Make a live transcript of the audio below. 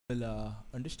will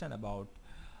understand about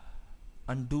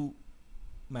undo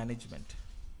management.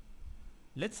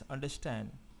 Let's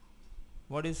understand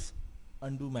what is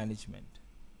undo management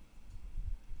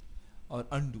or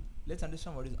undo. Let's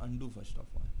understand what is undo first of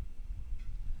all.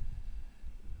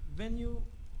 When you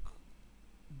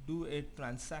do a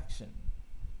transaction,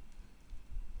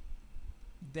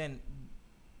 then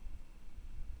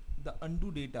the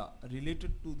undo data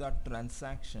related to that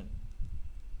transaction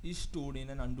is stored in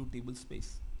an undo table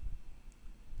space.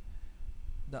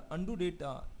 The undo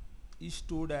data is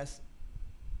stored as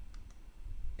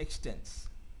extents.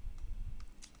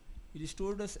 It is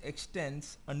stored as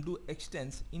extents, undo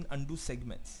extents in undo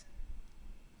segments.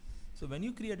 So when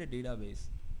you create a database,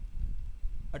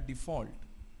 a default,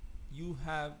 you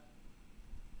have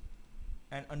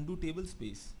an undo table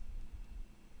space.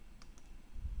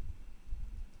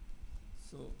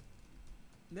 So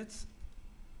let's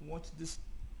watch this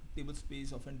table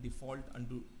space of a default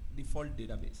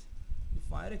database. You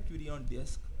fire a query on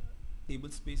disk table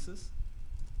spaces,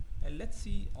 and let's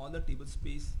see all the table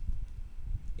space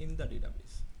in the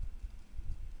database.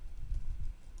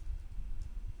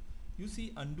 You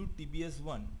see undo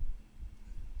tbs1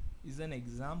 is an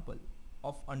example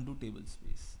of undo table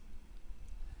space.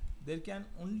 There can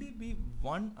only be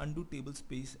one undo table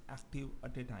space active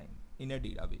at a time in a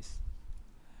database.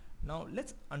 Now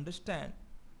let's understand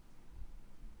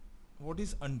what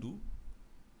is undo.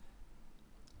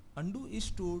 Undo is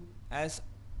stored as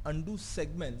undo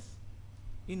segments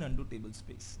in undo table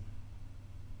space.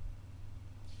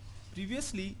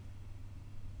 Previously,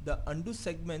 the undo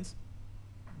segments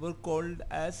were called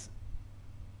as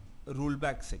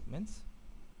rollback segments.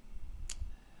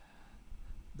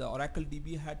 The Oracle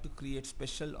DB had to create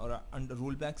special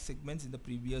rollback segments in the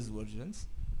previous versions.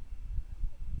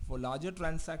 For larger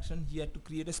transaction, he had to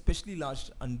create a specially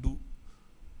large undo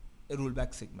a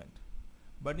rollback segment.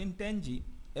 But in 10G,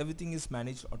 everything is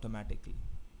managed automatically.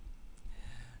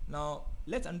 Now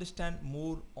let's understand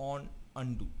more on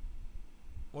undo.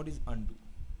 What is undo?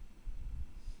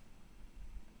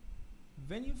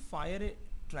 When you fire a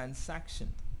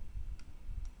transaction,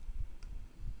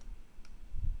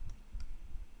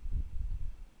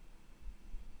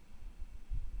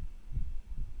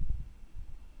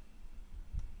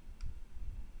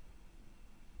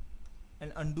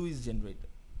 an undo is generated.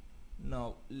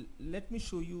 Now let me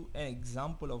show you an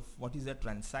example of what is a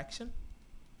transaction.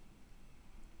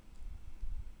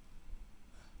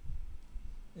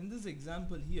 In this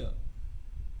example here,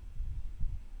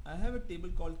 I have a table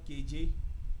called KJ,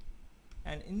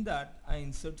 and in that I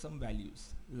insert some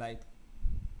values. Like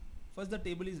first the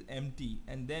table is empty,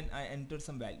 and then I enter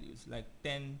some values like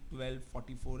 10, 12,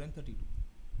 44 and 32.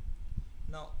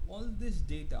 Now all this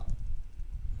data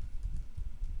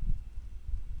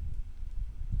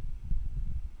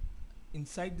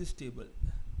inside this table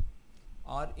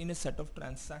are in a set of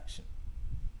transaction.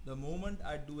 The moment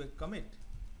I do a commit,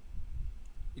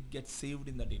 it gets saved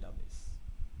in the database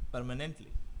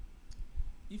permanently.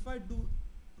 If I do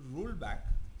rollback,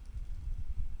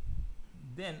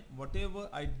 then whatever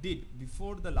I did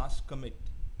before the last commit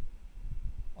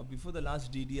or before the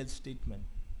last DDL statement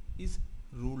is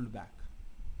rolled back.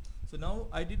 So now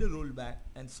I did a rollback,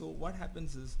 and so what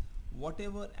happens is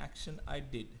whatever action I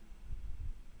did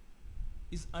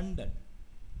is undone.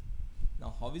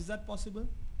 Now how is that possible?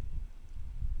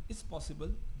 It's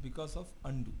possible because of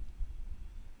undo.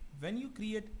 When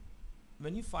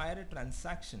you fire a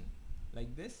transaction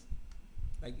like this,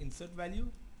 like insert value,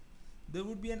 there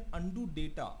would be an undo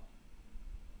data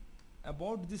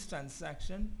about this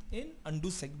transaction in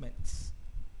undo segments.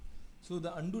 So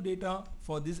the undo data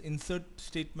for this insert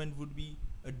statement would be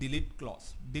a delete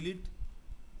clause, delete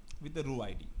with the row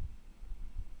ID.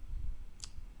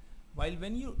 While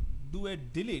when you do a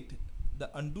delete, the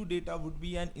undo data would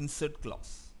be an insert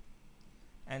clause,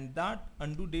 and that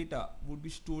undo data would be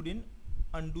stored in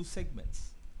undo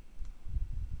segments.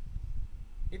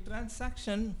 A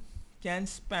transaction can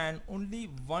span only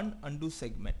one undo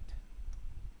segment.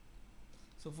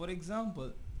 So for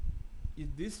example,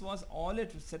 if this was all a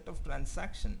set of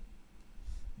transaction,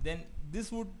 then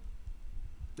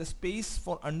the space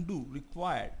for undo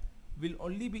required will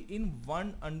only be in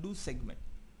one undo segment.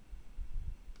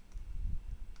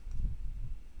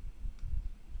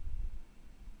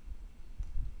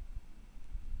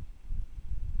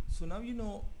 So now you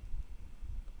know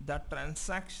that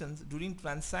during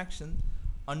transaction,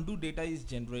 undo data is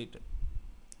generated,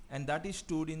 and that is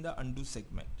stored in the undo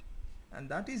segment, and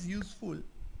that is useful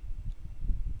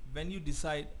when you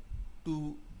decide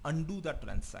to undo the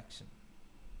transaction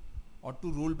or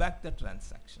to roll back the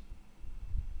transaction.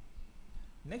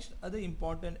 Next other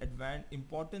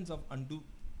importance of undo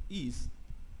is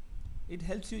it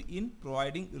helps you in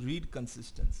providing read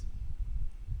consistency.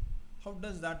 How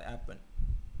does that happen?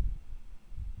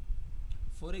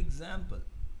 For example,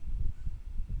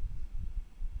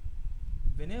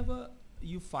 whenever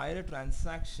you fire a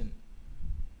transaction,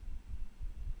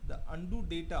 the undo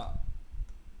data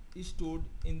is stored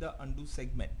in the undo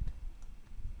segment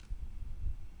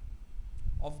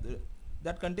of the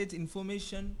that contains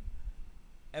information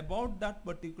about that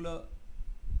particular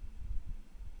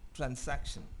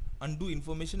transaction, undo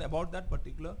information about that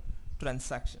particular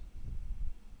transaction.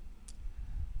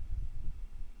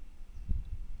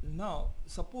 Now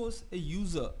suppose a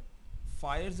user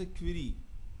fires a query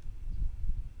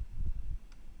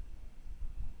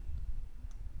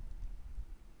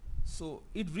so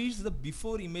it reads the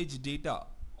before image data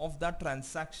of that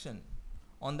transaction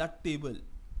on that table,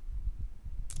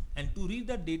 and to read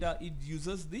that data it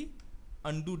uses the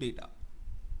undo data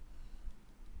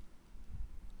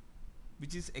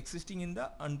which is existing in the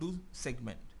undo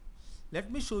segment.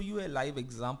 Let me show you a live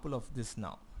example of this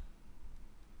now.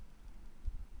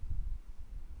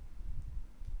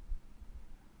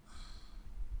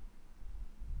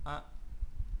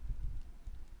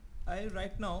 I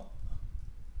right now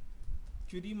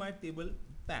query my table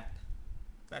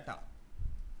pata,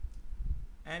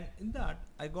 and in that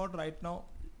I got right now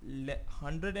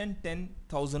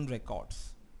 110,000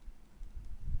 records,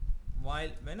 while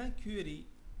when I query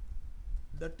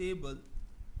the table,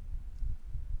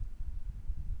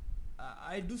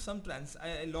 I do some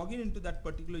I log in into that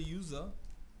particular user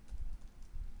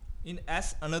in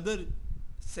as another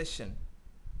session.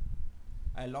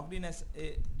 I logged in as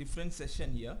a different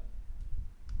session here,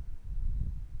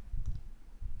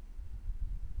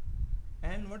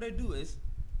 and what I do is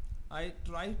I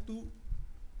try to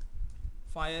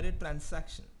fire a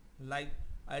transaction, like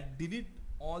I delete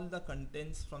all the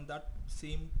contents from that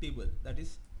same table, that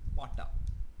is pata.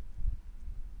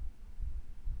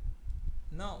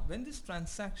 Now when this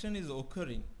transaction is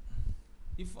occurring,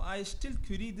 if I still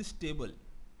query this table,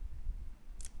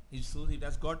 it shows it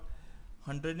has got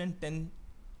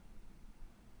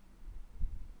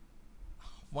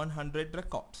 100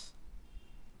 records,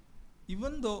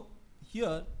 even though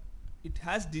here it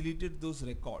has deleted those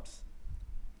records.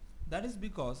 That is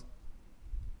because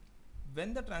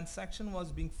when the transaction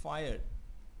was being fired,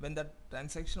 when that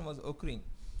transaction was occurring,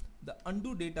 the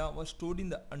undo data was stored in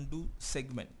the undo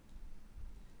segment,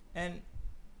 and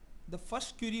the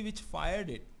first query which fired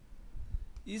it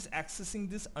is accessing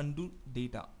this undo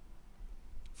data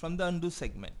from the undo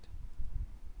segment.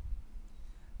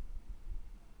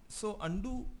 So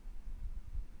undo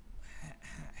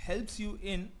helps you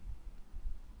in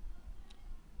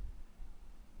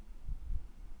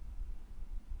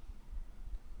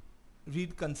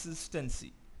read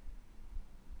consistency.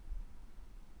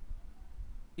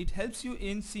 It helps you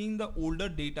in seeing the older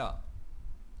data.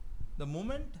 The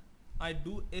moment I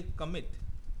do a commit,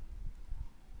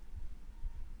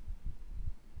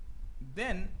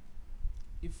 then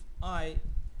if I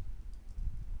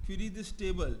query this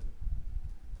table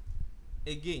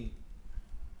again,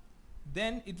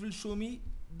 then it will show me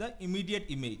the immediate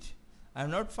image. I have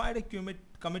not fired a commit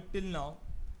till now,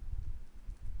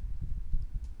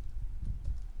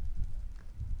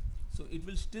 so it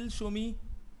will still show me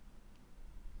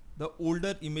the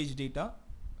older image data.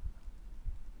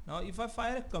 Now if I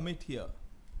fire a commit here,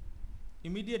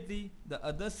 immediately the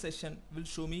other session will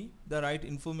show me the right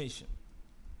information.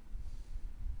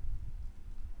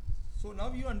 So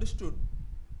now you understood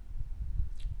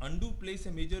undo plays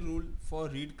a major role for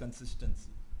read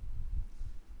consistency.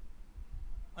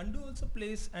 Undo also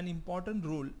plays an important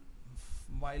role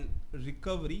while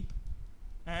recovery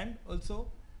and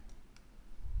also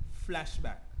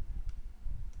flashback.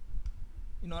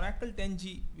 In Oracle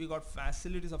 10G we got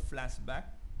facilities of flashback.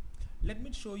 Let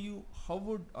me show you how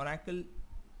would Oracle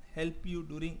help you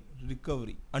during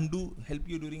recovery, undo help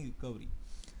you during recovery.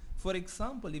 For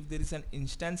example, if there is an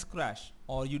instance crash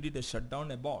or you did a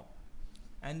shutdown abort,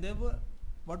 and there were,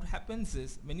 what happens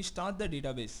is when you start the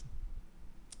database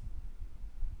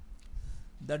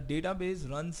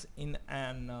runs in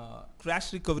an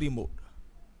crash recovery mode.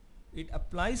 It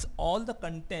applies all the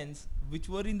contents which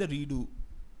were in the redo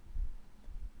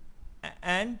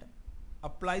and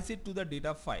applies it to the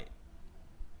data file.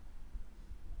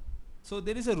 So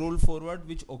there is a roll forward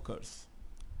which occurs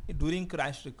during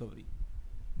crash recovery,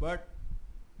 but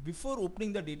before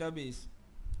opening the database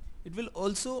it will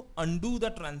also undo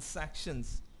the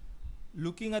transactions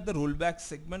looking at the rollback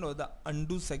segment or the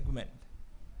undo segment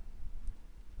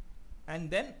and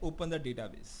then open the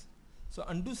database. So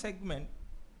undo segment,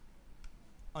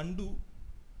 undo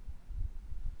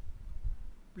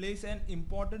plays an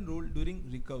important role during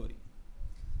recovery.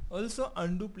 Also,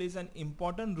 undo plays an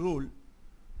important role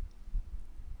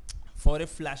for a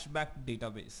flashback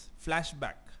database.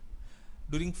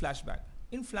 During flashback.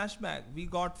 In flashback, we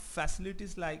got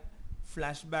facilities like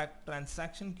flashback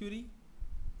transaction query,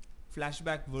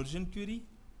 flashback version query,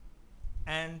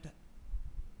 and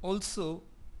also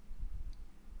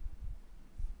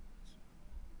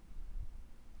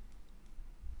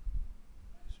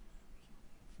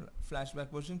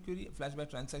flashback version query, flashback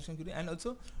transaction query, and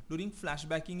also during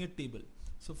flashbacking a table.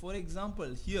 So for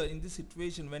example, here in this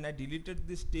situation, when I deleted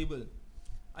this table,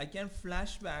 I can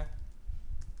flashback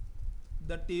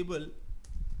the table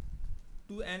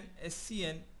to an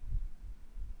SCN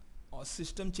or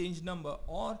system change number,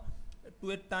 or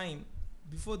to a time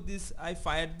before this I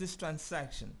fired this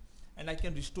transaction, and I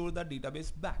can restore the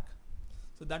database back.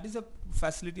 So that is a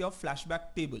facility of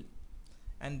flashback table,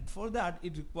 and for that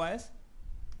it requires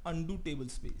undo table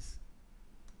space.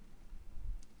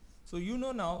 So you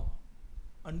know now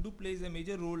undo plays a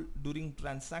major role during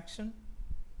transaction.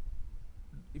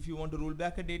 If you want to roll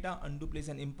back a data, undo plays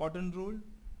an important role.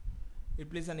 It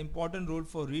plays an important role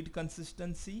for read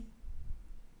consistency.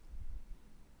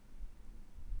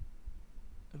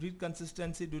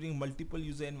 During multiple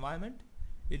user environment.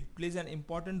 It plays an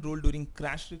important role during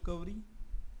crash recovery,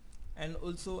 and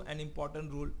also an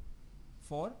important role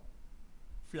for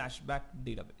flashback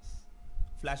database.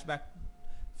 Flashback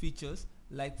features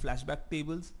like flashback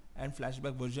tables and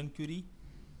flashback version query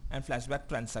and flashback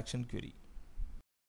transaction query.